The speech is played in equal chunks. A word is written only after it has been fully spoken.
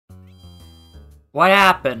What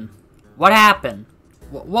happened? What happened?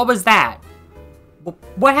 What was that?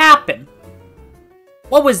 What happened?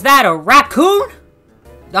 What was that, a raccoon?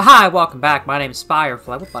 Hi, welcome back. My name is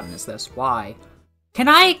Firefly. What button is this? Why? Can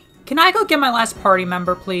I go get my last party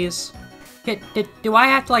member, please? Do I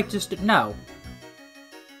have to, like, just... No.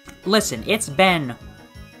 Listen, it's been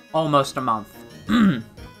almost a month.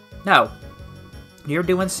 No. You're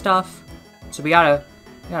doing stuff, so we gotta...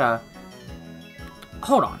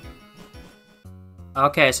 Hold on.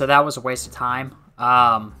 Okay, so that was a waste of time.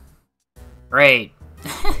 Great.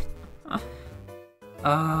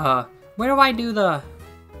 Where do I do the...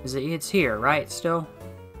 It's here, right, still?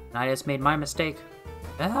 I just made my mistake.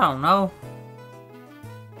 I don't know.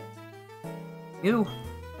 You.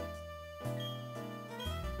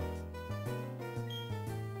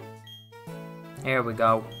 There we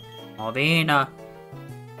go. Malvina.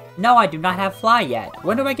 No, I do not have fly yet.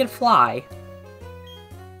 When do I get fly?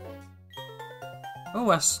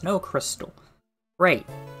 Oh, a snow crystal. Great.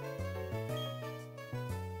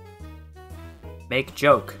 Make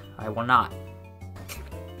joke. I will not.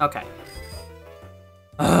 Okay.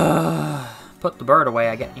 Put the bird away,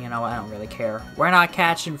 I get, you know, I don't really care. We're not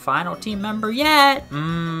catching final team member yet!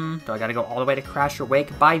 Do I gotta go all the way to Crash or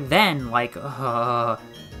Wake by then? Like, Yeah.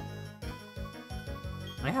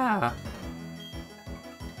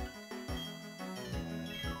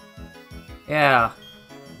 Yeah.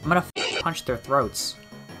 I'm gonna punch their throats.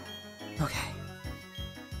 Okay.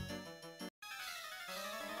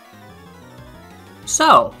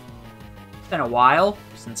 So, it's been a while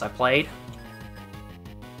since I played.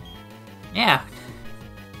 Yeah.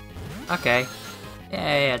 Okay.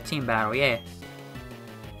 Yeah, team battle, yeah.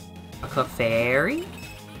 A Clefairy?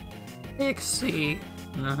 Pixie.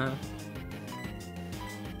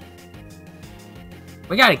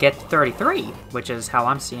 We gotta get to 33, which is how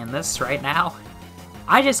I'm seeing this right now.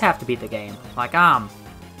 I just have to beat the game. Like, I'm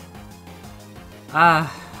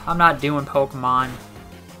not doing Pokemon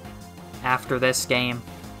after this game.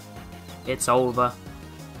 It's over.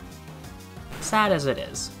 Sad as it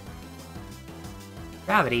is.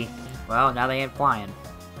 Gravity. Well, now they ain't flying.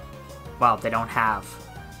 Well, they don't have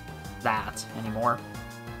that anymore.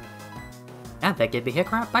 And they could be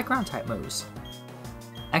hit by ground type moves.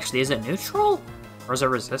 Actually, is it neutral? Or is it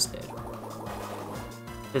resisted?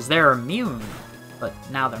 Because they're immune, but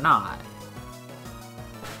now they're not.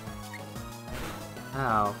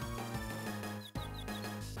 Oh.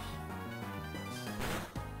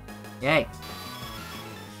 Yay.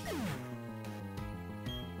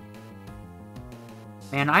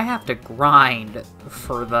 Man, I have to grind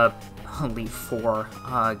for the Elite Four.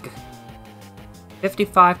 Ugh.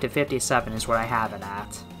 55 to 57 is what I have it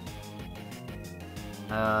at.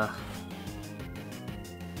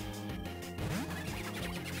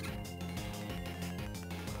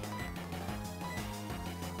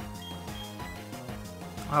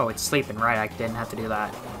 Oh, it's sleeping, right? I didn't have to do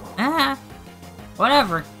that. Ah!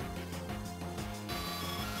 Whatever.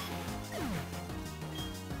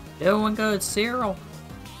 Doing good, Cyril.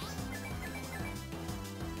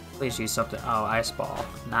 Please use something. Oh, Ice Ball.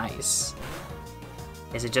 Nice.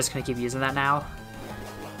 Is it just gonna keep using that now?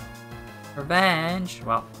 Revenge.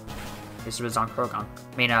 Well, this was on Krogon.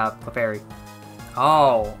 I mean, Clefairy.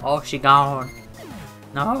 Oh, she gone.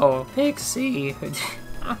 No, Pixie.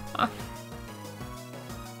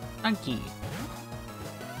 Donkey.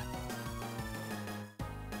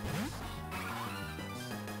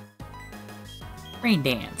 Rain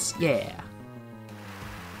dance, yeah.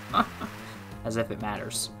 As if it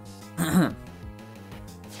matters.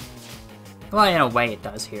 Well, in a way it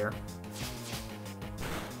does here.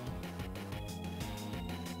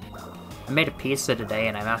 I made a pizza today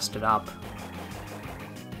and I messed it up.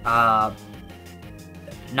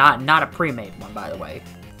 Not a pre-made one, by the way.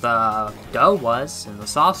 The dough was, and the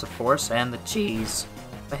sauce, of course, and the cheese.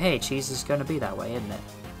 But hey, cheese is gonna be that way, isn't it?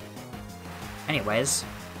 Anyways.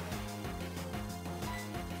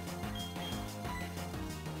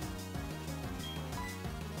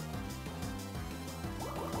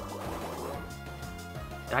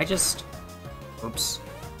 Did I just... Oops.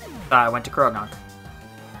 I went to Krogon.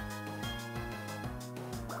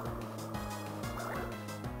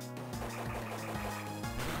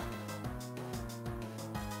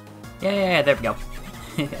 Yeah, there we go.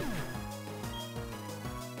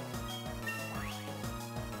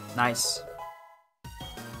 Nice.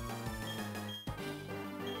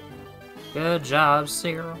 Good job,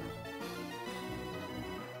 Cyril.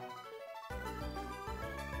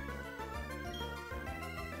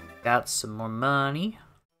 Got some more money.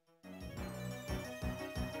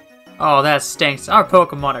 Oh, that stinks. Our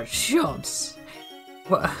Pokemon are chumps.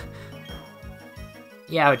 What?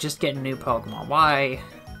 Yeah, just getting new Pokemon. Why?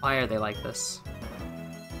 Why are they like this?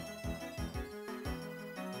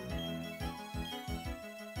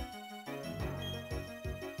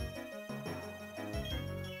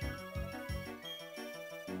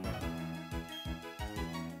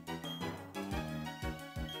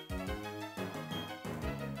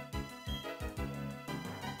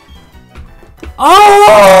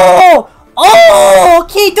 Oh! Oh!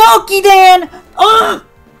 Okie dokie, Dan! Ugh!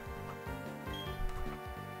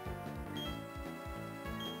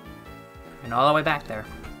 And all the way back there.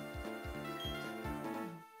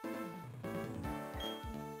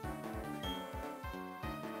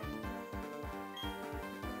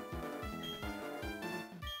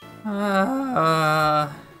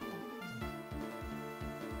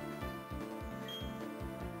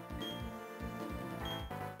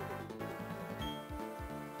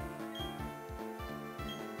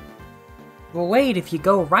 Well, wait, if you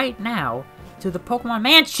go right now to the Pokemon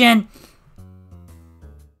Mansion,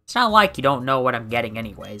 it's not like you don't know what I'm getting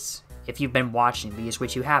anyways. If you've been watching these,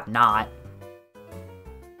 which you have not.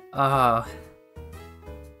 At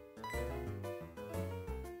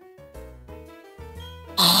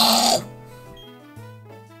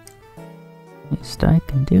least I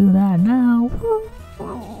can do that now.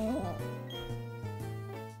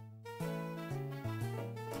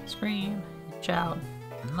 Scream and shout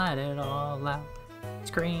and let it all out.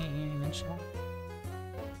 Scream and shout.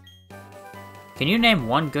 Can you name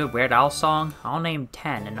one good Weird Al song? I'll name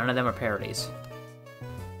 10 and none of them are parodies.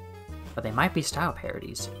 But they might be style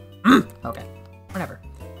parodies. Okay, whatever.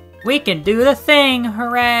 We can do the thing!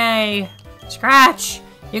 Hooray! Scratch!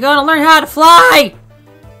 You're gonna learn how to fly!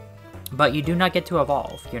 But you do not get to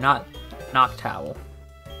evolve. You're not Noctowl.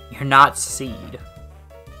 You're not Seed.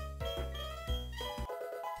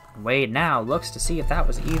 Wade now looks to see if that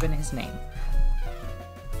was even his name.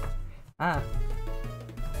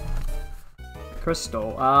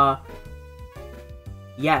 Crystal,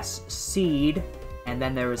 yes, Seed, and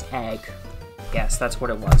then there was Egg. Yes, that's what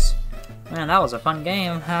it was. Man, that was a fun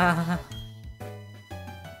game.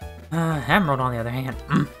 Emerald, on the other hand.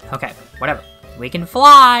 Okay, whatever. We can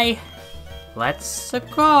fly! Let's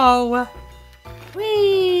go!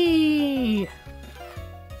 Whee!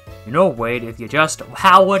 You know, Wade, if you just...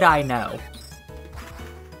 How would I know?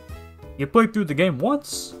 You played through the game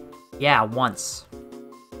once? Yeah, once.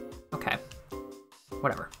 Okay.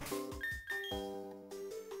 Whatever.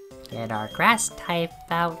 Get our grass type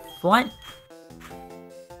out front.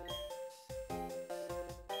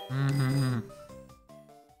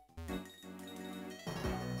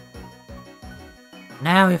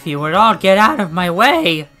 Now, if you would all get out of my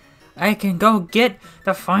way, I can go get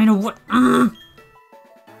the final one.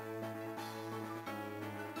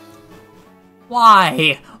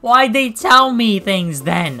 Why? Why'd they tell me things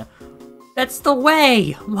then? That's the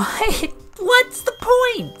way. Why? What's the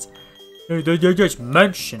point? They just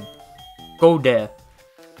mention. Go there.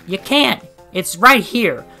 You can't. It's right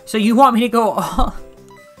here. So you want me to go all...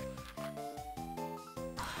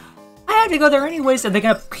 I have to go there anyways, and they're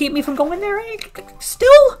gonna keep me from going there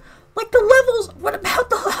still? Like the levels? What about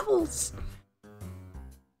the levels?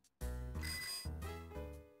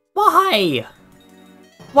 Why?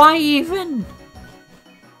 Why even?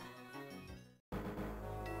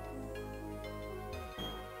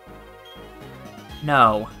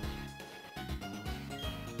 No.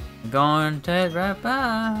 I'm going to right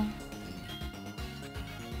by.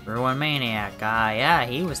 Ruin Maniac. Yeah,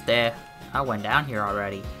 he was there. I went down here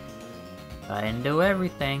already. I didn't do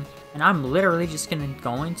everything. And I'm literally just going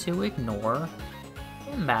to ignore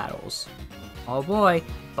gym battles. Oh boy,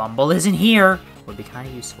 Bumble isn't here. Would be kind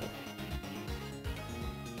of useful.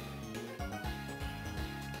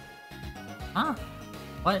 Huh?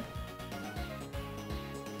 What?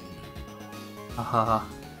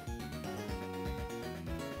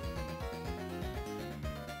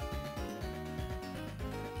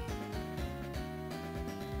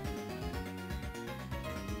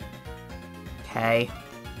 Okay.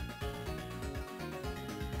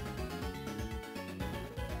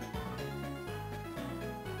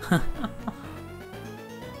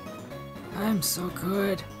 I'm so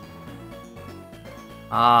good.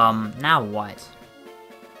 Now what?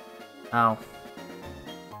 Oh.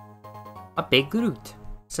 A big Groot.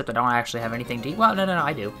 Except I don't actually have anything to eat. Well, no,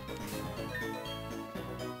 I do.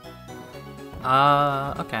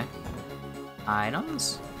 Okay.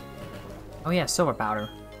 Items? Oh yeah, silver powder.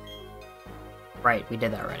 Right, we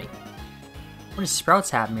did that already. What does Sprouts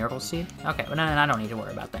have? Miracle Seed? Okay, well, no, I don't need to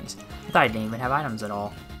worry about things. I thought I didn't even have items at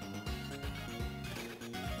all.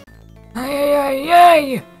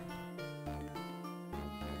 Hey!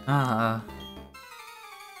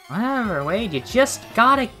 Whatever, Wade, you just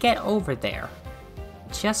gotta get over there.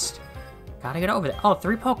 Just gotta get over there. Oh,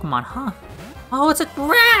 3 Pokemon, huh? Oh, it's a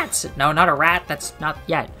rat! No, not a rat, that's not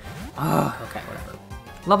yet. Oh, okay, whatever.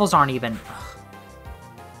 Levels aren't even.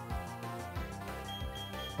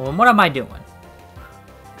 Well, what am I doing?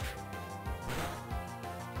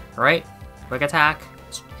 Right? Quick attack.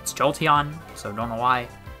 It's Jolteon, so don't know why.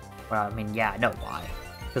 Well, I mean, yeah, I know why.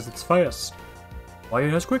 Because it's fast. Why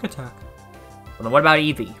it has quick attack? Well, then what about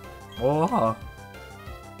Eevee? Oh.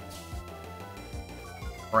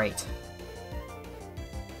 Great.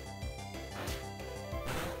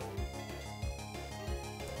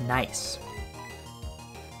 Nice.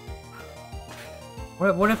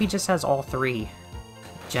 What if he just has all 3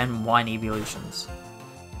 Gen 1 evolutions?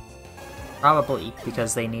 Probably,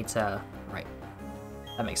 because they need to... Right.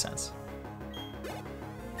 That makes sense.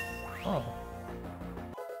 Oh.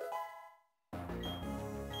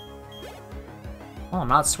 Oh, I'm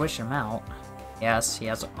not switching him out. Yes, he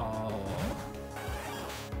has... Oh.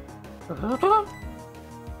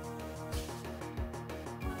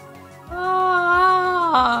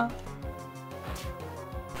 Ah!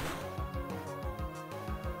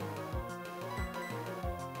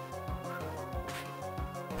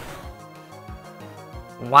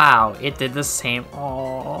 Wow, it did the same.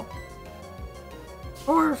 Oh,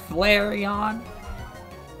 poor Flareon.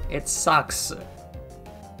 It sucks.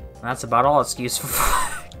 That's about all it's useful for.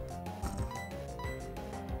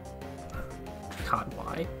 God,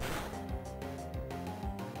 why?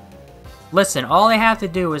 Listen, all they have to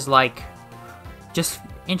do is, like, just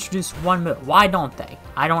introduce one move. Why don't they?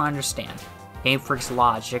 I don't understand. Game Freak's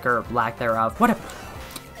logic, or lack thereof. Whatever.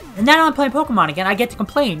 And now I'm playing Pokemon again, I get to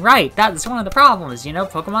complain. Right, that's one of the problems, you know?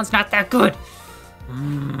 Pokemon's not that good.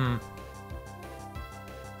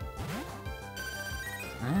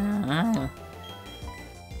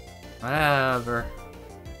 Whatever.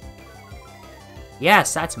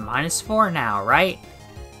 Yes, that's -4 now, right?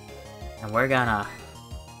 And we're gonna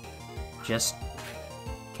just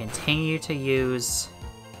continue to use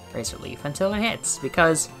Razor Leaf until it hits,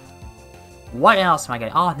 because what else am I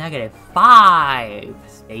getting? Oh, -5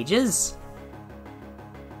 stages?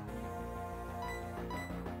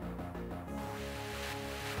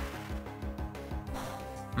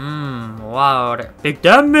 Wow, big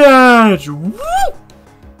damage! Woo!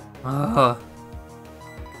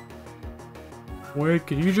 Wait,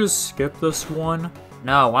 can you just skip this one?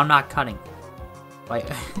 No, I'm not cutting. Wait.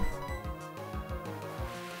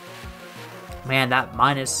 Man, that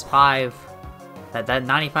 -5, that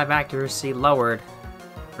 95 accuracy lowered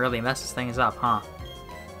really messes things up, huh?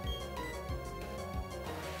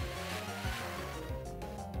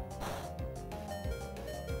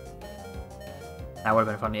 That would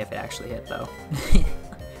have been funny if it actually hit, though.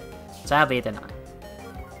 Sadly, it did not.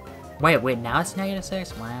 Wait, now it's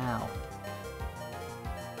 -6? Wow.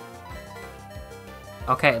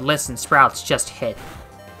 Okay, listen, Sprouts, just hit.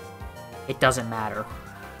 It doesn't matter.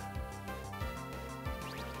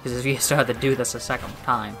 Because if you still have to do this a second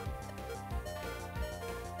time.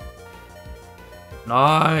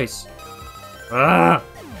 Nice! Ah!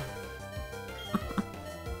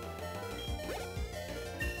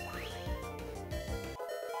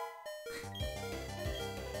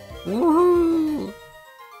 Woohoo!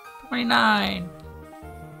 29!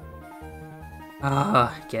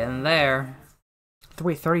 Getting there.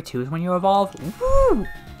 332 is when you evolve? Woo!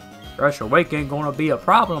 Fresh Awake ain't gonna be a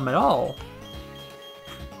problem at all.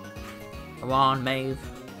 Come on, Maeve.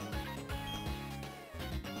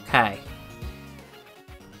 Okay.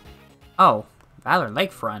 Oh, Valor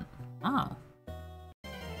Lakefront. Oh.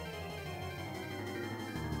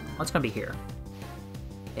 What's gonna be here?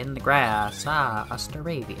 In the grass. Ah,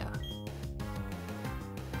 Astaravia.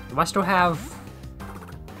 Do I still have...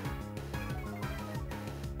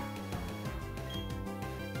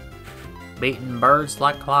 Beating birds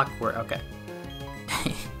like clockwork. Okay.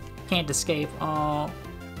 Can't escape. Oh.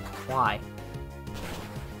 Why?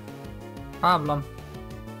 Problem.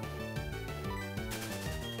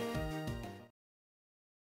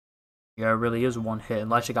 Yeah, it really is one hit,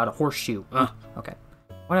 unless you got a horseshoe. Okay.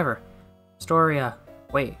 Whatever. Storia.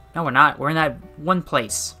 Wait, no we're not. We're in that one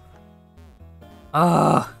place.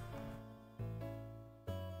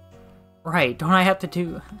 Right, don't I have to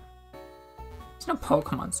do... There's no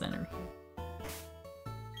Pokemon Center here.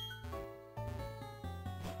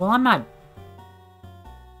 Well, I'm not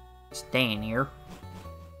staying here.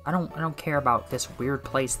 I don't care about this weird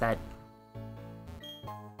place that...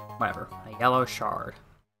 Whatever. A yellow shard.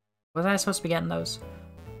 Was I supposed to be getting those?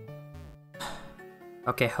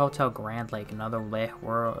 Okay, Hotel Grand Lake, another lake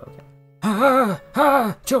world.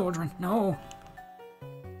 Okay. Children, no.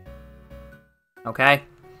 Okay.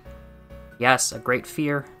 Yes, a great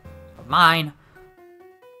fear of mine.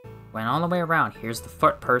 Went all the way around. Here's the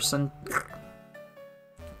foot person.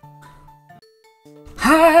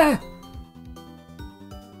 Ha!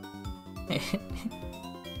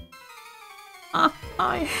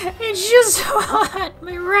 It's just so hot.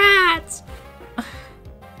 My rats.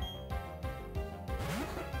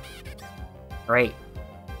 Great.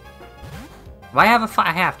 Do I have a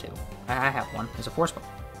I have to. I have one. It's a force ball.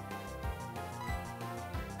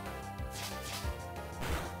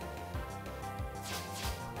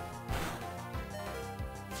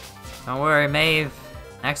 Don't worry, Maeve.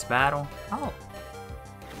 Next battle. Oh.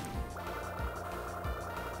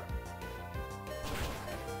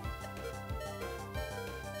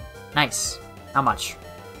 Nice. How much?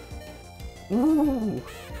 Ooh.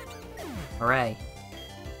 Hooray.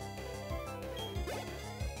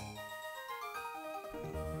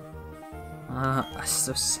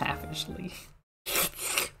 So savagely.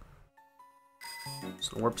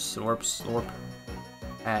 Slurp, slurp, slurp.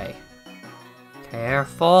 Hey.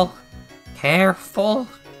 Careful. Careful.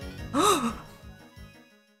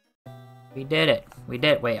 We did it. We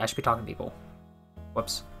did. Wait, I should be talking to people.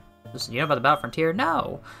 Whoops. Listen, you know about the Battle Frontier?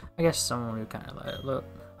 No. I guess someone who kind of let it look.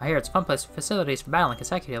 I hear it's a fun place for facilities for battling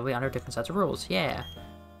consecutively under different sets of rules. Yeah.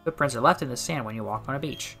 Footprints are left in the sand when you walk on a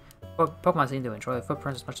beach. Pokemon seem to enjoy the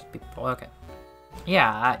footprints as much as people. Okay.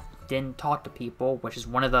 Yeah, I didn't talk to people, which is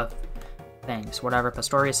one of the things. Whatever.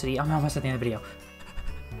 Pastoria City. I'm almost at the end of the video.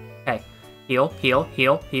 Okay. Heal, heal,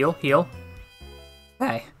 heal, heal, heal.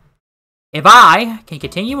 Okay. If I can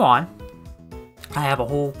continue on, I have a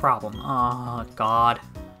whole problem. Oh, God.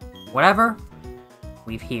 Whatever.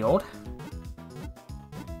 We've healed.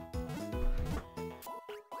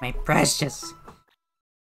 My precious.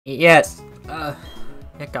 Yes.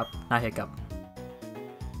 Hiccup. Not hiccup.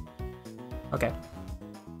 Okay.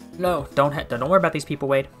 No, don't worry about these people,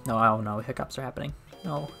 Wade. No, oh no, hiccups are happening.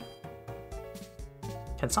 No.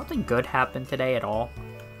 Can something good happen today at all?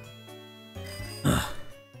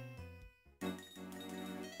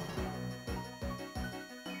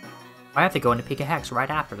 I have to go into Pika Hex right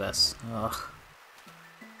after this. Ugh.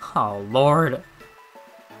 Oh, Lord.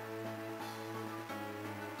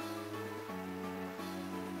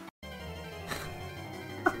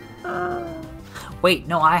 Wait,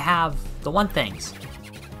 no, I have the one things.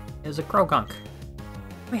 It was a Krogunk.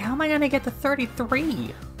 Wait, how am I gonna get to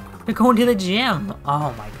 33? To go into the gym.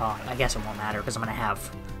 Oh my god. I guess it won't matter because I'm gonna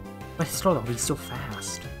have. But still, though, he's so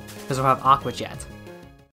fast. Because I'll have Aqua Jet.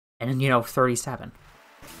 And then, you know, 37.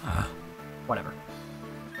 Whatever.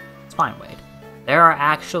 It's fine, Wade. There are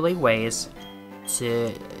actually ways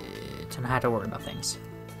to not have to worry about things.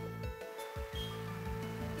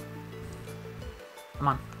 Come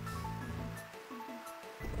on.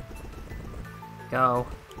 Go.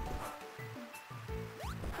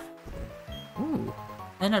 Ooh,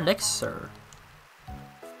 an elixir.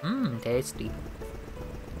 Mmm, tasty.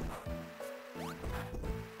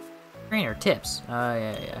 Trainer tips. Oh,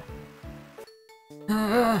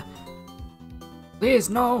 yeah. Please,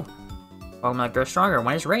 no. Pokemon grow stronger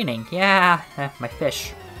when it's raining. Yeah, my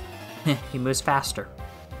fish. He moves faster.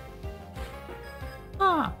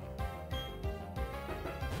 Ah.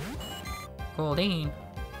 Goldeen.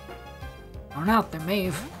 Run out there,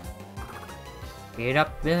 Maeve. Beat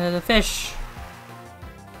up the fish.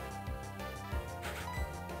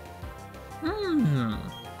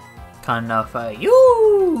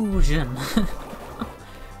 Confusion.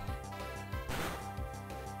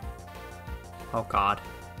 Oh god.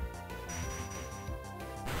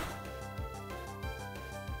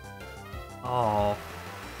 Oh.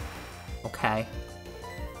 Okay.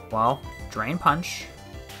 Well, Drain Punch.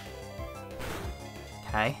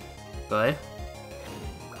 Okay. Good.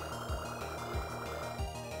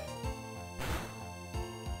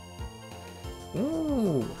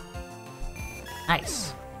 Ooh.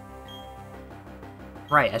 Nice.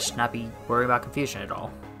 Right, I should not be worried about confusion at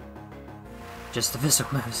all. Just the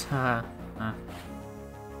physical moves.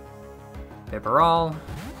 Bibarol.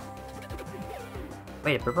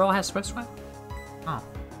 Wait, Bibarol has Swift Swap? Oh.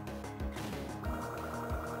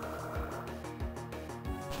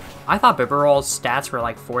 I thought Bibarol's stats were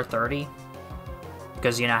like 430.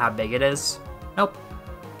 Because you know how big it is? Nope.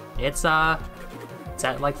 It's at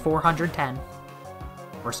like 410.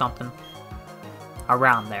 Or something.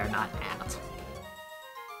 Around there, not at.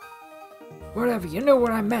 Whatever, you know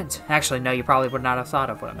what I meant. Actually, no, you probably would not have thought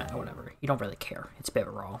of what I meant. Whatever. You don't really care. It's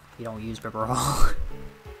Bibarol. You don't use Bibarol.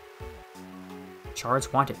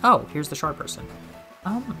 Shards wanted. Oh, here's the shard person.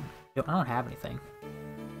 I don't have anything.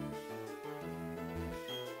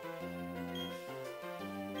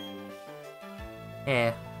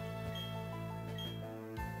 Yeah.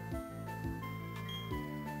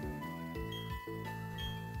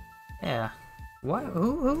 Yeah. What?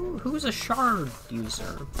 Who's a shard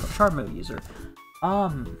user? A shard move user?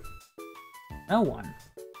 No one.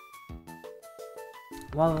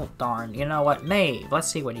 Well, darn. You know what? Maeve. Let's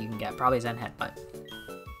see what you can get. Probably Zen Headbutt.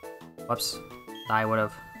 Whoops. I would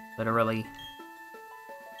have literally...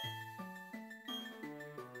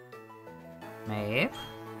 Maeve?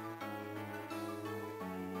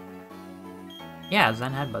 Yeah,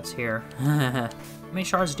 Zen Headbutt's here. How many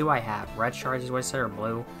shards do I have? Red shards is what I said, or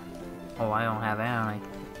blue? Oh, I don't have any.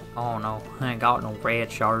 Oh no, I ain't got no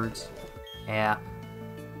red shards. Yeah.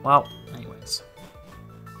 Well, anyways.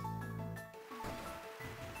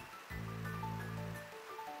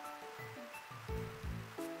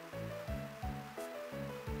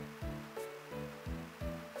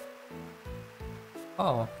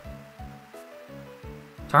 Oh.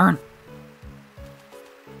 Turn!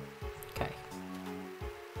 Okay.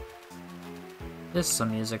 This is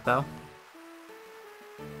some music, though.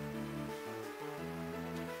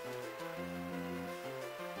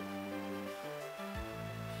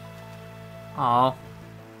 Oh.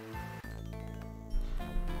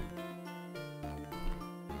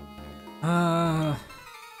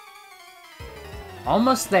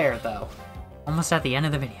 Almost there, though. Almost at the end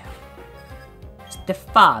of the video.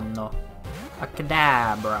 Stefano. A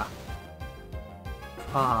cadabra.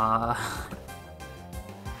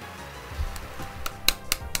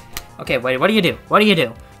 Okay, wait, what do you do? What do you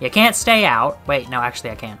do? You can't stay out. Wait, no,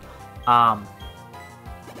 actually I can. I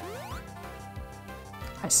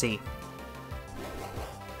see.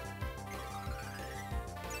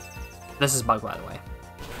 This is bugged, by the way.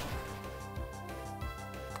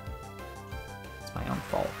 It's my own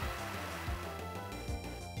fault.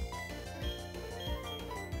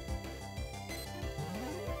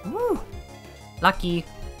 Woo! Lucky.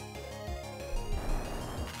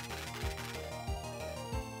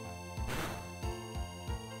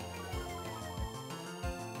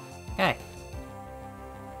 Okay.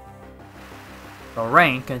 The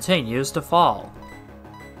rain continues to fall.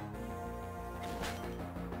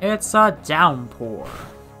 It's a downpour.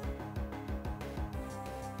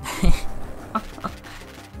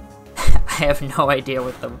 I have no idea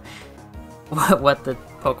what the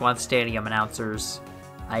Pokemon Stadium announcers,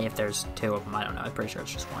 if there's two of them, I don't know. I'm pretty sure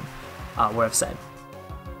it's just one. Would have said.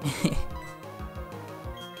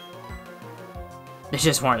 They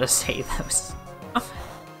just wanted to say those.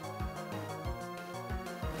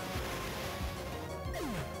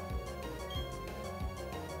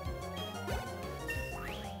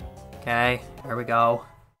 Okay, here we go.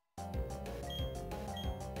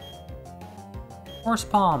 Horse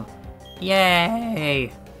Palm!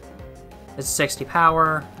 Yay! It's 60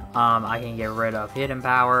 power. I can get rid of hidden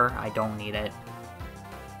power. I don't need it.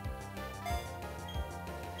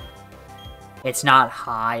 It's not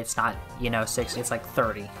high. It's not, you know, 60. It's like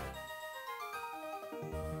 30.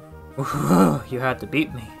 You had to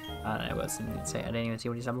beat me. I didn't even see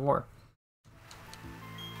what he said before.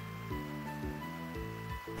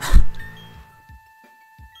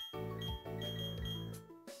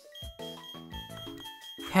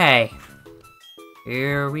 Hey,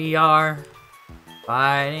 here we are,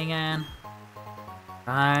 fighting and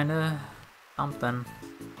trying to something.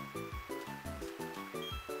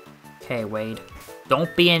 Okay, Wade,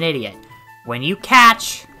 don't be an idiot. When you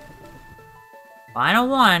catch final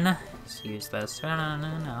one, let's use this.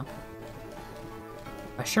 No.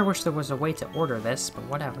 I sure wish there was a way to order this, but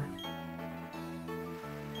whatever.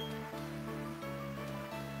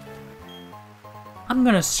 I'm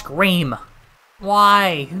gonna scream.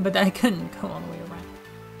 Why? But I couldn't go all the way around.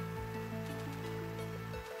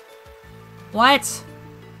 What?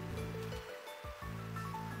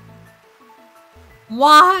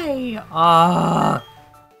 Why?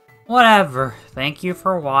 Whatever. Thank you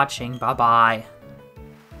for watching. Bye-bye.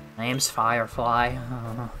 Name's Firefly.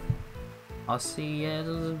 I'll see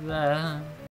you.